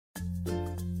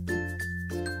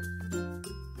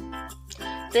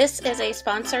This is a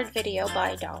sponsored video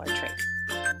by Dollar Tree.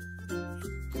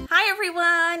 Hi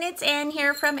everyone, it's Ann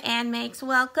here from Ann Makes.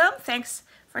 Welcome. Thanks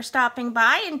for stopping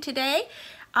by, and today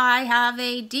I have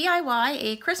a DIY,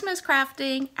 a Christmas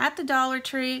crafting at the Dollar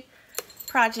Tree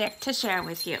project to share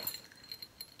with you.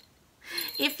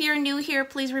 If you're new here,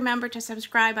 please remember to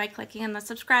subscribe by clicking on the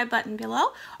subscribe button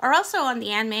below, or also on the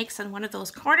Ann Makes in one of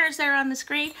those corners there on the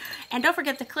screen. And don't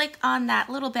forget to click on that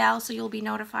little bell so you'll be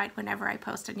notified whenever I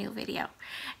post a new video.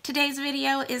 Today's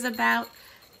video is about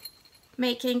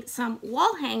making some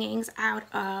wall hangings out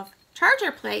of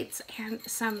charger plates and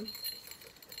some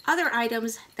other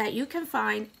items that you can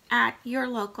find at your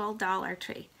local Dollar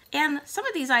Tree. And some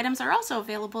of these items are also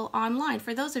available online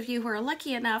for those of you who are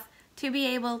lucky enough to be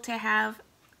able to have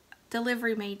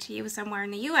delivery made to you somewhere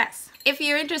in the US. If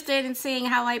you're interested in seeing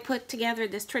how I put together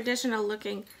this traditional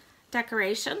looking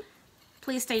decoration,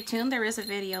 please stay tuned. There is a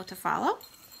video to follow.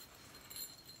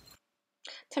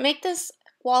 To make this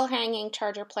wall hanging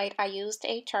charger plate, I used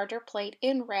a charger plate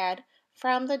in red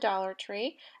from the Dollar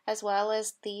Tree, as well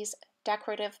as these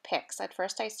decorative picks. At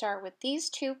first I start with these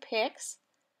two picks,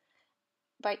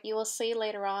 but you will see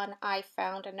later on I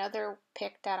found another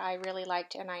pick that I really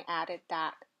liked and I added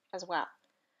that as well.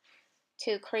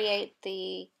 To create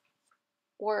the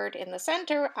word in the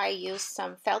center, I used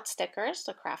some felt stickers,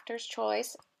 the Crafter's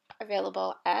Choice,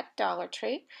 available at Dollar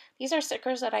Tree. These are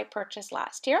stickers that I purchased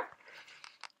last year.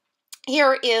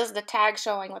 Here is the tag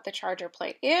showing what the charger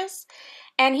plate is,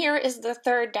 and here is the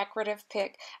third decorative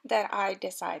pick that I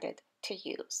decided to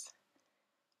use.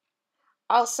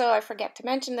 Also, I forget to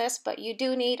mention this, but you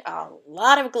do need a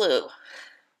lot of glue.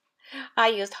 I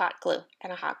used hot glue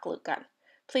and a hot glue gun.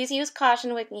 Please use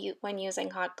caution when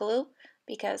using hot glue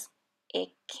because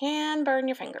it can burn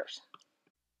your fingers.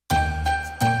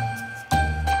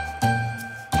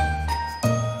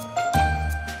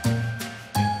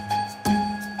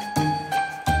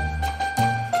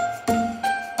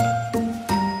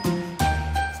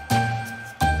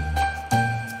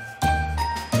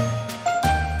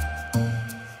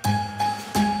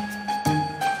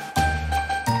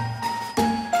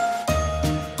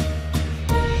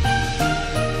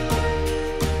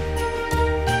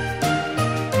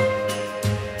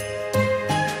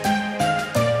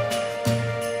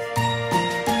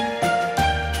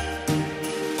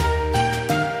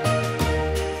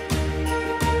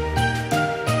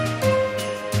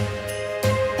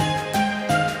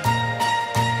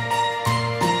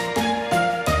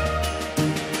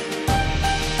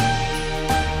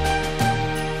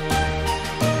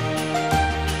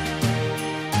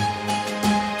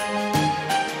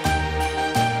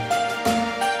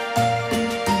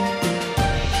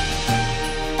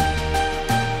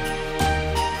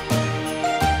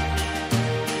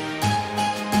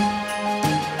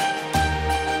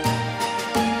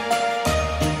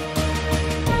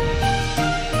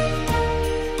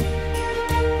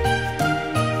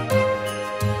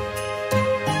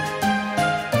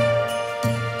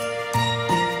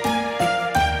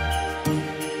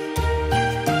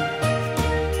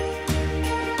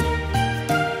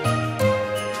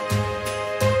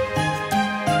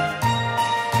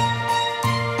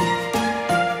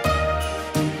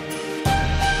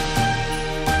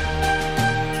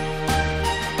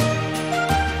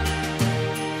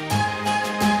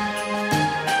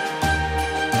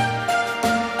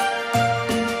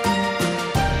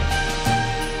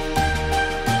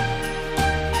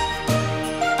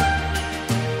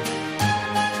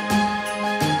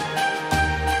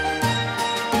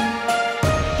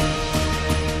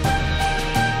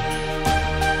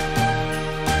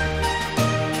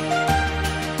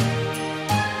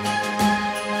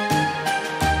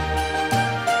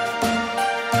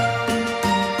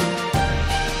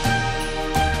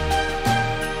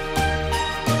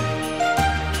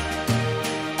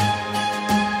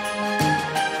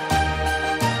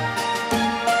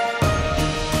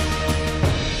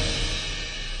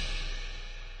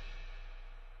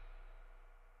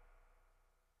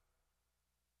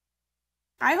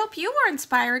 I hope you were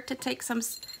inspired to take some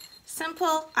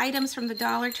simple items from the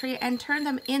Dollar Tree and turn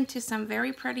them into some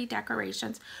very pretty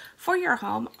decorations for your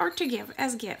home or to give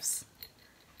as gifts.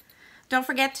 Don't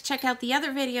forget to check out the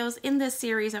other videos in this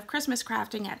series of Christmas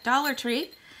crafting at Dollar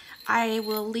Tree. I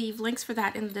will leave links for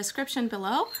that in the description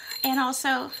below and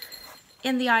also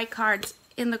in the iCards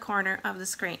in the corner of the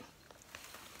screen.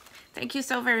 Thank you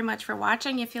so very much for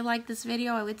watching. If you like this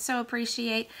video, I would so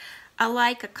appreciate a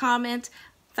like, a comment.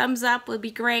 Thumbs up would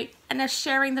be great, and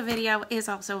sharing the video is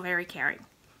also very caring.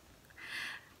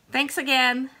 Thanks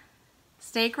again.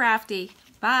 Stay crafty.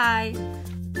 Bye.